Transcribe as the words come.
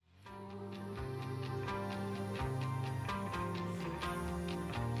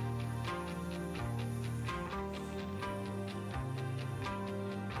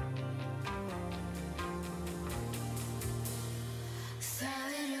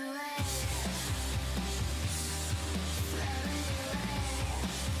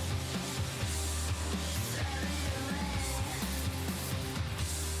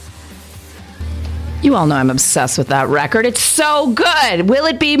You all know I'm obsessed with that record. It's so good. Will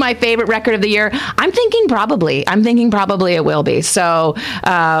it be my favorite record of the year? I'm thinking probably it will be. So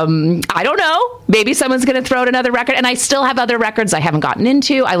I don't know. Maybe someone's going to throw out another record. And I still have other records I haven't gotten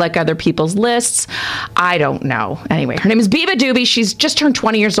into. I like other people's lists. I don't know. Anyway, her name is Biba Doobie. She's just turned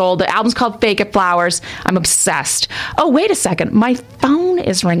 20 years old. The album's called Fake It Flowers. I'm obsessed. Oh, wait a second. My phone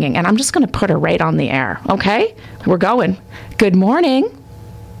is ringing, and I'm just going to put her right on the air. Okay? We're going. Good morning.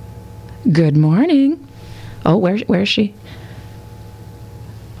 Good morning. Oh, where is she?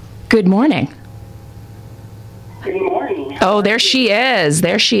 Good morning. Good morning. Oh, there she is.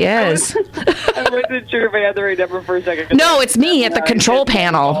 There she is. I wasn't sure if I had the right number for a second. No, it's me at the control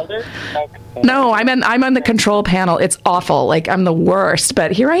panel. No, I'm on the control panel. It's awful. Like, I'm the worst.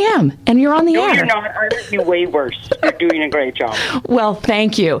 But here I am, and you're on the air. No, you're not. I heard you way worse. You're doing a great job. Well,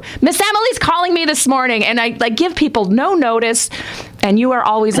 thank you. Miss Emily's calling me this morning, and I give people no notice, and you are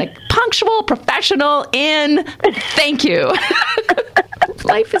always punctual, professional, in. Thank you.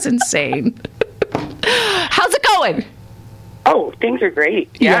 Life is insane. How's it going? Oh, things are great.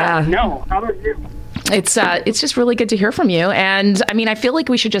 Yeah. No, how about you? It's just really good to hear from you. And I mean, I feel like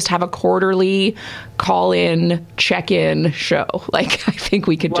we should just have a quarterly call-in, check-in show. I think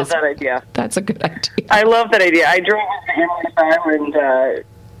we could love that idea. That's a good idea. I love that idea. I drove to Emily's Island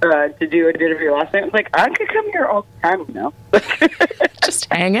to do an interview last night. I was like, I could come here all the time, Just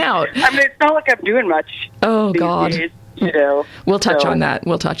hang out. I mean, it's not like I'm doing much. Oh, God. Days, We'll touch on that.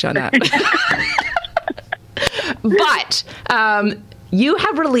 But you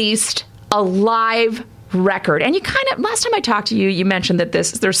have released a live record, and you last time I talked to you, you mentioned that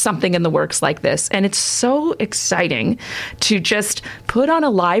there's something in the works like this, and it's so exciting to just put on a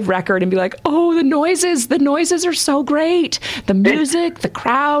live record and be like, oh, the noises are so great, the music, the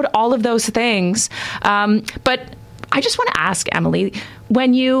crowd, all of those things. But I just want to ask, Emily,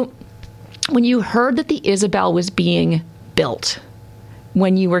 when you heard that the Isabel was being built,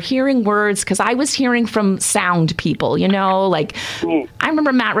 when you were hearing words, because I was hearing from sound people, I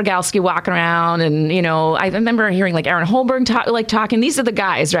remember Matt Rogalski walking around, and, I remember hearing Aaron Holberg talking. These are the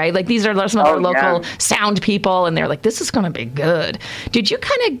guys, right? These are some of our local sound people, and they're like, this is going to be good. Did you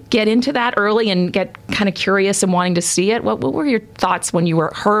kind of get into that early and get kind of curious and wanting to see it? What were your thoughts when you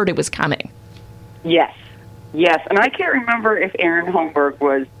heard it was coming? Yes. And I can't remember if Aaron Holberg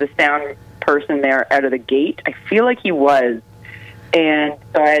was the sound person there out of the gate. I feel like he was. And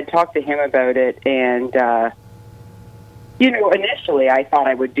so I had talked to him about it, and, initially I thought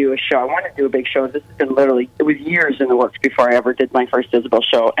I would do a show. I wanted to do a big show. This has been it was years in the works before I ever did my first Isabel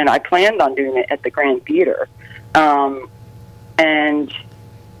show, and I planned on doing it at the Grand Theater.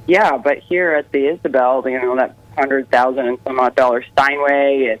 But here at the Isabel, that $100,000 and some odd dollar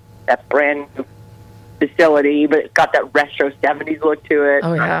Steinway, and that brand new facility, but it's got that retro 70s look to it.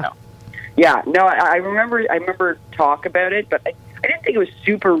 Oh, yeah. Yeah, no, I remember talk about it, but I didn't think it was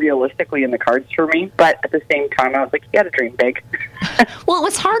super realistically in the cards for me. But at the same time, I was like, you got to dream big. Well, it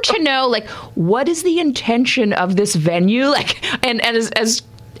was hard to know, what is the intention of this venue? And as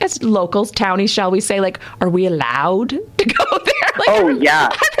locals, townies, shall we say, are we allowed to go there? Oh, yeah.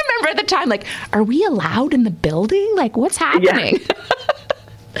 I remember at the time, are we allowed in the building? What's happening?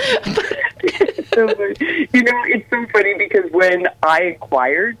 Yeah. It's so funny. It's so funny because when I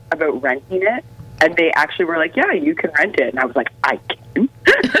inquired about renting it, and they actually were like, yeah, you can rent it. And I was like, I can?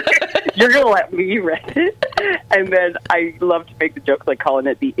 You're going to let me rent it? And then I love to make the jokes calling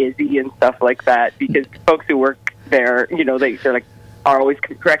it the Izzy and stuff like that, because folks who work there, they're are always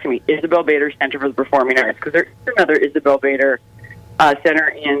correcting me. Isabel Bader Center for the Performing Arts, because there's another Isabel Bader Center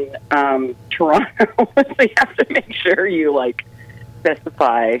in Toronto. So you have to make sure you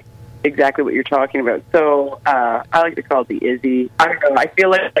specify exactly what you're talking about. So I like to call it the Izzy. I don't know. I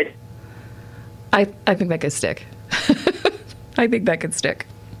feel like I think that could stick. I think that could stick.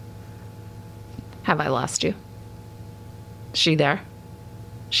 Have I lost you? She there?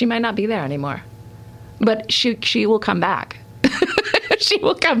 She might not be there anymore. But she will come back. She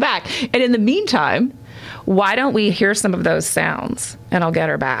will come back. And in the meantime, why don't we hear some of those sounds, and I'll get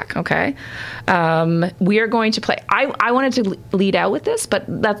her back, okay? We are going to play. I wanted to lead out with this, but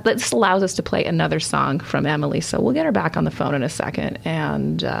this allows us to play another song from Emily. So we'll get her back on the phone in a second,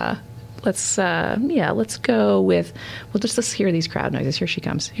 and let's go with. Let's hear these crowd noises. Here she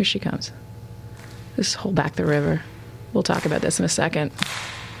comes. Here she comes. Let's hold back the river. We'll talk about this in a second.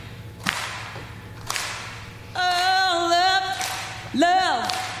 Oh,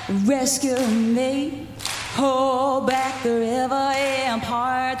 love, rescue me. Hold back the river and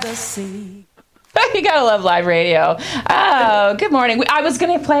part the sea. You gotta love live radio. Oh, good morning. I was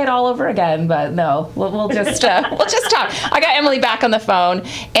gonna play it all over again, but no. We'll just talk. I got Emily back on the phone,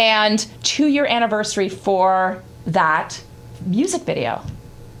 and 2-year anniversary for that music video.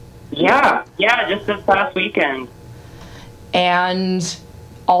 Yeah, just this past weekend. And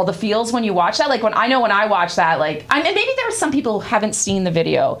all the feels when you watch that, like when I watch that, like maybe there are some people who haven't seen the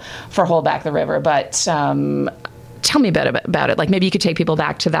video for Hold Back the River, but tell me a bit about it. Like maybe you could take people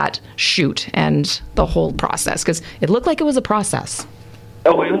back to that shoot and the whole process, because it looked like it was a process.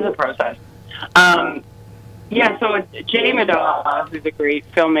 Oh, it was a process. So Jay Maddaw, who's a great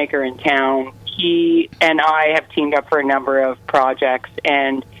filmmaker in town, he and I have teamed up for a number of projects,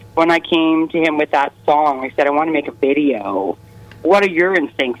 and when I came to him with that song, I said, I want to make a video. What are your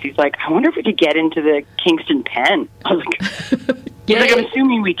instincts? He's like, I wonder if we could get into the Kingston Pen. I was like, I'm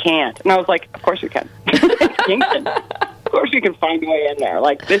assuming we can't. And I was like, of course we can. Kingston. Of course we can find a way in there.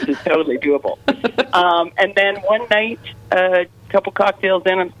 Like, this is totally doable. And then one night, a couple cocktails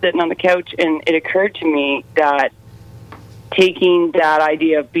in, I'm sitting on the couch, and it occurred to me that taking that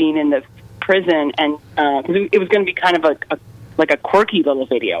idea of being in the prison, and cause it was going to be kind of a quirky little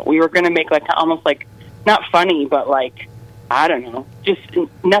video. We were going to make almost like, not funny, but like, I don't know, just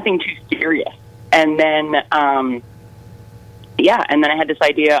nothing too serious. And then, and then I had this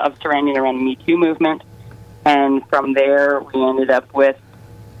idea of surrounding around the Me Too movement. And from there, we ended up with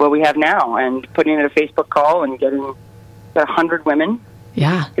what we have now, and putting in a Facebook call and getting 100 women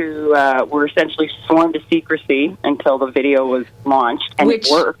who were essentially sworn to secrecy until the video was launched, and it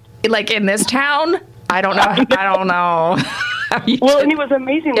worked. Like in this town? I don't know. Well, and it was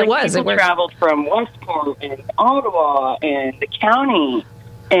amazing. People It traveled from Westport and Ottawa and the county,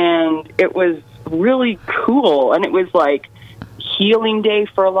 and it was really cool. And it was like healing day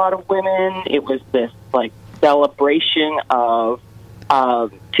for a lot of women. It was this like celebration of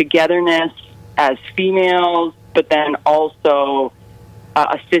togetherness as females, but then also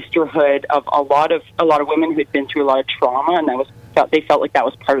a sisterhood of a lot of women who had been through a lot of trauma, and they felt like that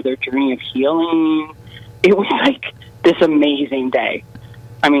was part of their journey of healing. It was like this amazing day.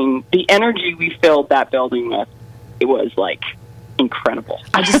 I mean, the energy we filled that building with, it was like incredible.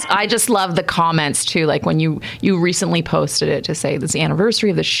 I just love the comments too. Like when you recently posted it to say this is the anniversary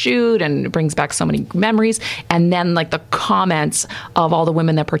of the shoot and it brings back so many memories. And then like the comments of all the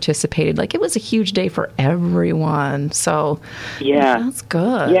women that participated, like it was a huge day for everyone. So yeah, that's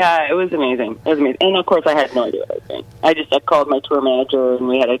good. Yeah, it was amazing. And of course I had no idea what I was doing. I called my tour manager and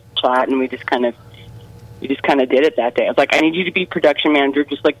we had a chat, and we just kind of did it that day. I was like, I need you to be production manager.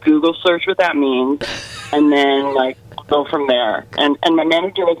 Just like Google search what that means, and then like go from there. And my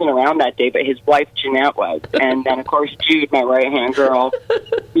manager wasn't around that day, but his wife Jeanette was. And then of course Jude, my right hand girl,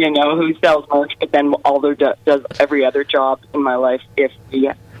 who sells merch, but then does every other job in my life if we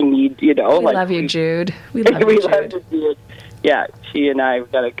need. We love you, Jude. We love you, Jude. Yeah, she and I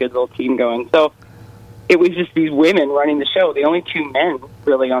got a good little team going. So it was just these women running the show. The only 2 men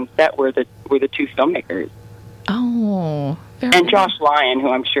really on set were the 2 filmmakers. Oh, and Josh Lyon, who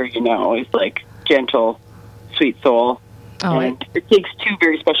I'm sure you know, is like gentle, sweet soul. Oh, and it takes 2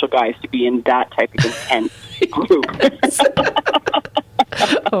 very special guys to be in that type of intense group.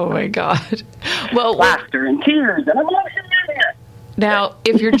 Oh my God! Well, laughter and tears and emotion in here. Now,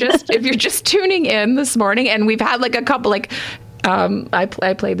 if you're just tuning in this morning, and we've had like a couple like. I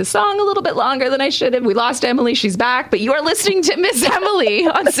played the song a little bit longer than I should have. We lost Emily. She's back. But you are listening to Miss Emily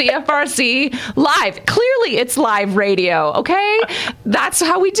on CFRC Live. Clearly, it's live radio, okay? That's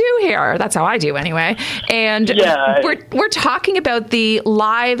how we do here. That's how I do anyway. And we're talking about the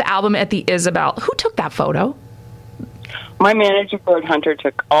live album at the Isabel. Who took that photo? My manager, Bird Hunter,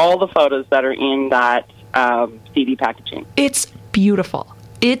 took all the photos that are in that CD packaging. It's beautiful.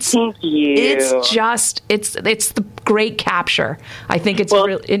 Thank you. It's the great capture. I think it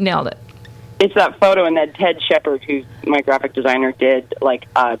nailed it. It's that photo, and that Ted Shepard, who's my graphic designer, did like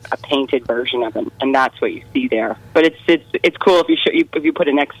a painted version of him, and that's what you see there. But it's cool if you put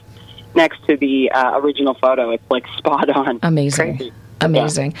it next to the original photo. It's like spot on. Amazing. Crazy.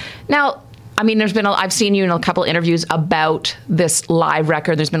 Amazing. Yeah. Now, I mean, I've seen you in a couple interviews about this live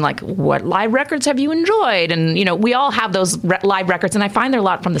record. There's been like, what live records have you enjoyed? And, we all have those live records. And I find there are a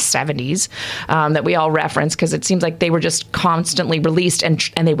lot from the 70s that we all reference, because it seems like they were just constantly released and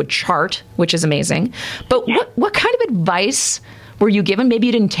they would chart, which is amazing. But what kind of advice were you given? Maybe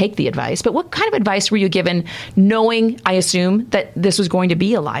you didn't take the advice, but what kind of advice were you given, knowing, I assume, that this was going to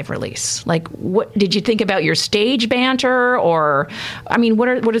be a live release? Like, what did you think about your stage banter? Or, I mean, what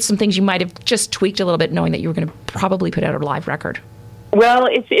are some things you might have just tweaked a little bit, knowing that you were going to probably put out a live record? Well,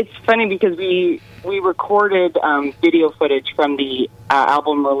 it's funny because we recorded video footage from the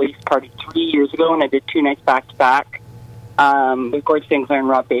album release party 3 years ago, and I did 2 nights back to back with Gord Sinclair and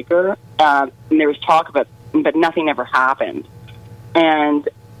Rob Baker. And there was talk about, but nothing ever happened. And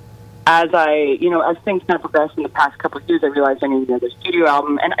as things kind of progressed in the past couple of years, I realized I needed another studio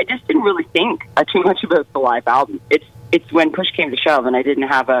album, and I just didn't really think too much about the live album. It's when push came to shove, and I didn't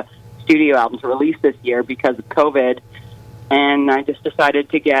have a studio album to release this year because of COVID. And I just decided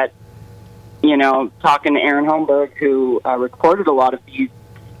to get, talking to Aaron Holmberg, who recorded a lot of these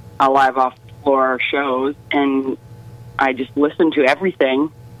live off-the-floor shows, and I just listened to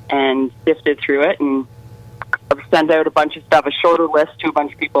everything and sifted through it and sent out a bunch of stuff, a shorter list to a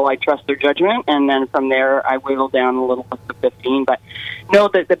bunch of people I trust their judgment, and then from there I whittled down a little list of 15. But no,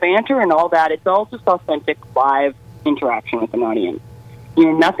 the banter and all that, it's all just authentic live interaction with an audience.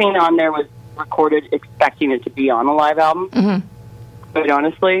 Nothing on there was recorded expecting it to be on a live album. Mm-hmm. But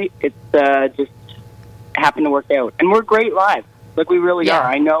honestly, it's just happened to work out. And we're great live. Like, we really are.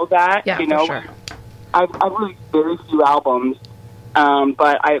 I know that. Yeah, for sure. I've released very few albums,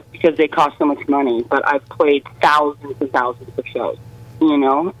 because they cost so much money, but I've played thousands and thousands of shows,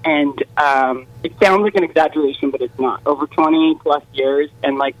 and it sounds like an exaggeration, but it's not. Over 20 plus years,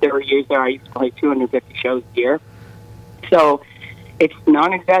 and there were years there I used to play 250 shows a year. So it's not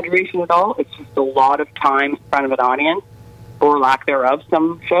an exaggeration at all. It's just a lot of time in front of an audience, or lack thereof,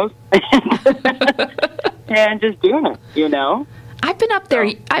 some shows, and just doing it, I've been up there.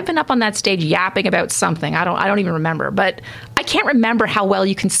 I've been up on that stage yapping about something. I don't even remember, but I can't remember how well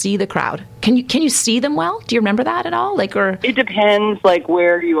you can see the crowd. Can you see them well? Do you remember that at all? It depends,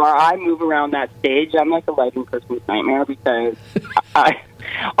 where you are. I move around that stage. I'm like a lighting person's nightmare because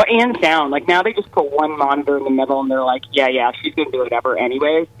and sound. Now they just put one monitor in the middle, and they're like, yeah, she's gonna do whatever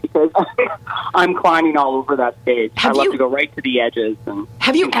anyways, because I'm climbing all over that stage. I love to go right to the edges. And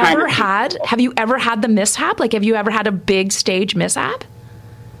have you ever had the mishap? Have you ever had a big stage mishap?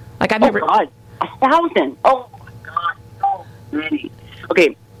 I've never. God, 1,000. Oh my God, so many.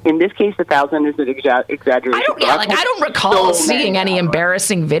 Okay. In this case, 1,000 is an exaggeration. I don't recall seeing any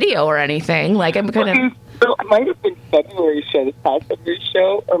embarrassing video or anything. I'm kind of. So it might have been February's show, this past February's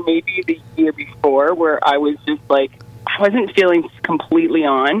show, or maybe the year before, where I was just I wasn't feeling completely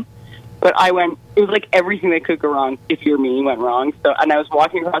on, but it was everything that could go wrong if you're me went wrong. So, and I was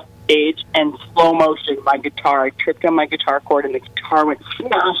walking across the stage, and slow motion, my guitar, I tripped on my guitar cord, and the guitar went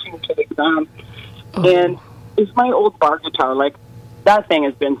smashing to the ground. Oh. And it's my old bar guitar, that thing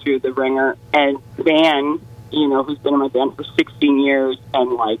has been through the ringer, and Van, who's been in my band for 16 years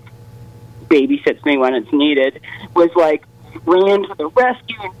and babysits me when it's needed, was ran to the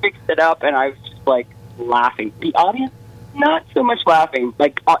rescue and fixed it up, and I was just laughing. The audience, not so much laughing,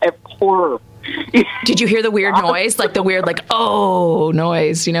 horror. Did you hear the weird noise? The weird oh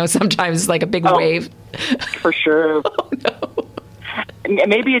noise, sometimes a big wave. For sure. Oh no.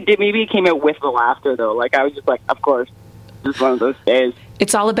 Maybe it did. Maybe it came out with the laughter though. I was just of course. It's one of those days.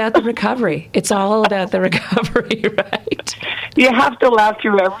 It's all about the recovery. It's all about the recovery, right? You have to laugh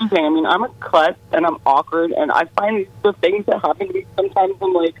through everything. I mean, I'm a klutz, and I'm awkward, and I find the things that happen to me sometimes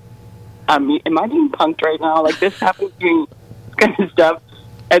I'm am I being punked right now? This happens to me, kind of stuff.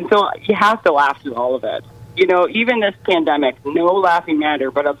 And so you have to laugh through all of it. Even this pandemic, no laughing matter,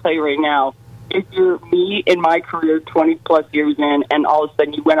 but I'll tell you right now, if you're me in my career 20 plus years in, and all of a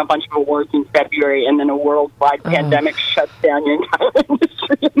sudden you win a bunch of awards in February, and then a worldwide pandemic shuts down your entire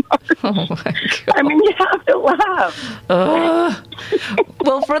industry in March. Oh my God. I mean, you have to laugh.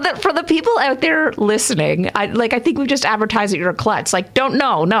 Well, for the people out there listening, I think we've just advertised that you're a klutz. Don't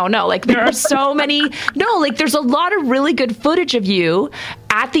no. There are so many. No, there's a lot of really good footage of you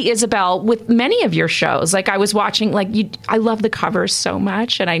at the Isabel with many of your shows. I was watching, I love the covers so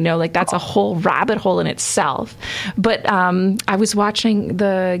much, and I know that's a whole rabbit hole in itself. But I was watching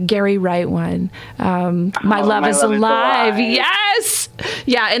the Gary Wright one, My Love is Alive. Yes,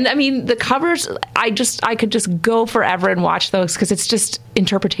 yeah, and I mean the covers. I could just go forever and watch those because it's just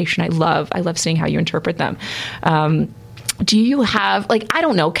interpretation. I love seeing how you interpret them. Do you have, I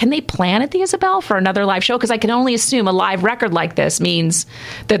don't know, can they plan at the Isabel for another live show? Because I can only assume a live record like this means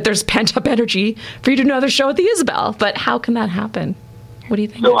that there's pent-up energy for you to do another show at the Isabel. But how can that happen? What do you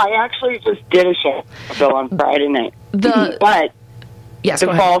think? So I actually just did a show on Friday night.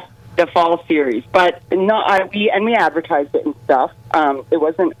 The fall series. But we advertised it and stuff. It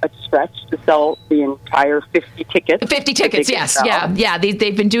wasn't a stretch to sell the entire 50 tickets. 50 tickets, yes. Yeah.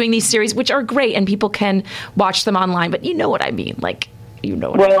 They've been doing these series, which are great, and people can watch them online. But you know what I mean. And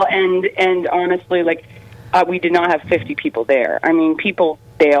honestly, we did not have 50 people there. I mean, people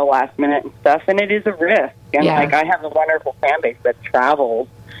bail last minute and stuff, and it is a risk. And Yeah. like I have a wonderful fan base that travels,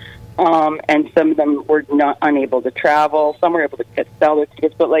 and some of them were not unable to travel. Some were able to sell their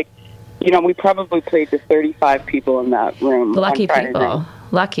tickets, but like, you know, we probably played to 35 people in that room. Lucky on Friday people. night.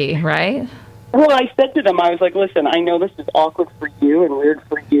 Lucky, right? Well, I said to them, I was like, listen, I know this is awkward for you and weird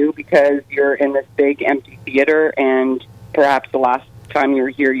for you because you're in this big empty theater, and perhaps the last time you were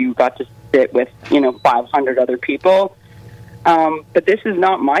here, you got to sit with, 500 other people. But this is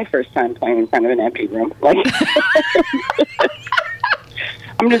not my first time playing in front of an empty room. Like,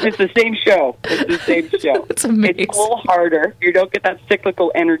 it's the same show. It's the same show. It's amazing. It's a little harder. You don't get that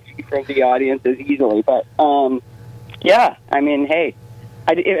cyclical energy from the audience as easily. But, yeah, I mean, hey,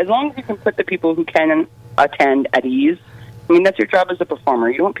 as long as you can put the people who can attend at ease, I mean, that's your job as a performer.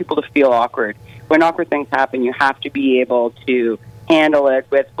 You don't want people to feel awkward. When awkward things happen, you have to be able to handle it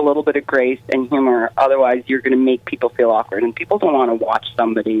with a little bit of grace and humor. Otherwise, you're going to make people feel awkward. And people don't want to watch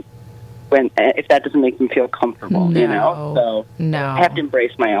somebody if that doesn't make them feel comfortable, No. So No. I have to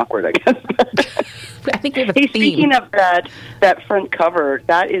embrace my awkward, I guess. I think we have a Hey, theme. speaking of that front cover,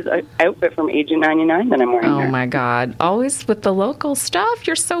 that is an outfit from Agent 99 that I'm wearing Oh, there. my God. Always with the local stuff.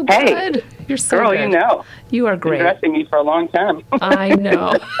 You're so Hey, good. You're so Girl, good. you know. You are You've been great. dressing me for a long time. I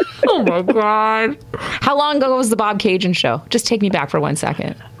know. Oh, my God. How long ago was the Bob Cajun show? Just take me back for 1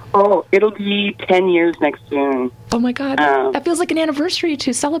 second. Oh, it'll be 10 years next June. Oh, my God. That feels like an anniversary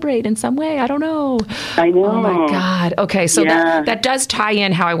to celebrate in some way. I don't know. I know. Oh, my God. Okay, so Yeah. that does tie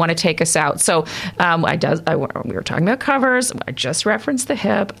in how I want to take us out. So we were talking about covers. I just referenced the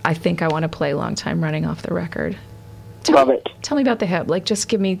hip. I think I want to play Long Time Running off the record. Love it. Tell me about the hip. Like, just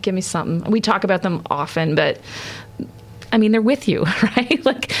give me something. We talk about them often, but I mean, they're with you, right?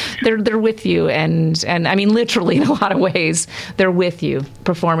 Like, they're with you, and I mean, literally in a lot of ways, they're with you,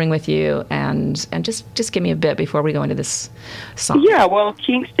 performing with you, and just give me a bit before we go into this song. Yeah, well,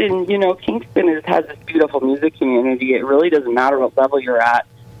 Kingston has this beautiful music community. It really doesn't matter what level you're at.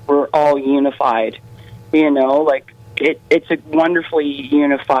 We're all unified. Like it's a wonderfully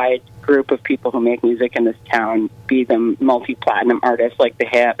unified group of people who make music in this town, be them multi-platinum artists like The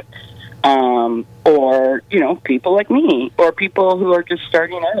Hip, or, people like me, or people who are just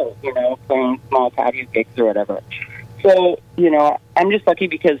starting out, playing small patio gigs or whatever. So, I'm just lucky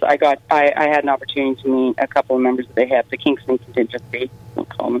because I had an opportunity to meet a couple of members of the HIP, the Kingston Contingency, we'll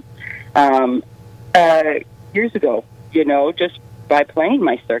call them, years ago, just by playing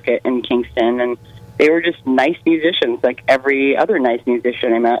my circuit in Kingston. And they were just nice musicians, like every other nice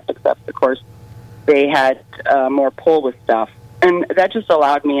musician I met, except, of course, they had more pull with stuff. And that just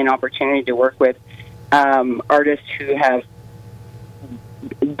allowed me an opportunity to work with artists who have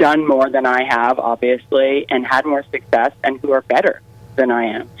done more than I have, obviously, and had more success, and who are better than I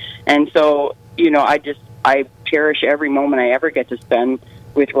am. And so, I cherish every moment I ever get to spend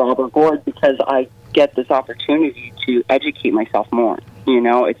with Robert Gord because I get this opportunity to educate myself more.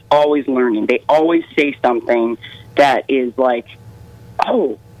 It's always learning. They always say something that is like,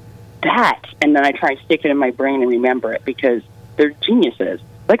 oh, that. And then I try and stick it in my brain and remember it because they're geniuses.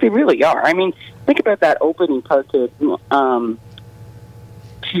 Like, they really are. I mean, think about that opening part to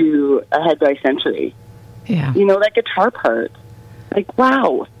Ahead by Century. Yeah. That guitar part. Like,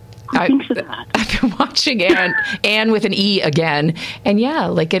 wow. Who thinks of that? I've been watching Anne with an E again, and yeah,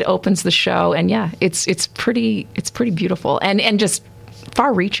 like it opens the show, and yeah, it's pretty beautiful and just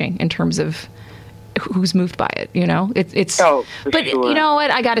far-reaching in terms of who's moved by it. It's for but sure. you know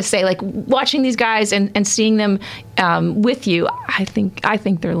what I gotta say, like watching these guys and seeing them with you, I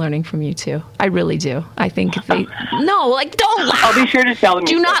think they're learning from you too. I really do. I think don't laugh. I'll be sure to tell them.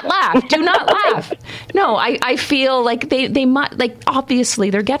 Do not laugh. Do not laugh. No, I feel like they might, like, obviously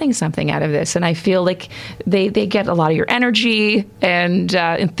they're getting something out of this, and I feel like they get a lot of your energy and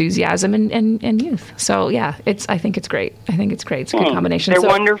enthusiasm and youth. So yeah, I think it's great. It's a good combination. They're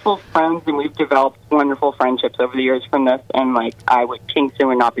wonderful friends, and we've developed wonderful friendships over the years from this. And Kingston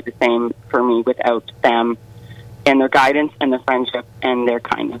would not be the same for me without them and their guidance and their friendship and their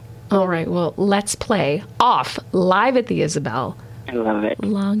kindness. All right, well, let's play off live at the Isabel. I love it.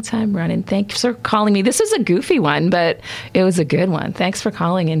 Long time running. Thanks for calling me. This was a goofy one, but it was a good one. Thanks for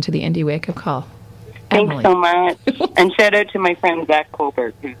calling into the Indie Wake Up Call. Thanks Emily. so much. And shout out to my friend Zach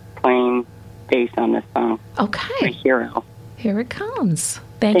Colbert, who's playing bass on this song. My Okay, hero. here it comes.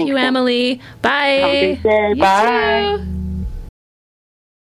 Thank you, Thanks. Emily. Bye. Have a good day. You Bye. too.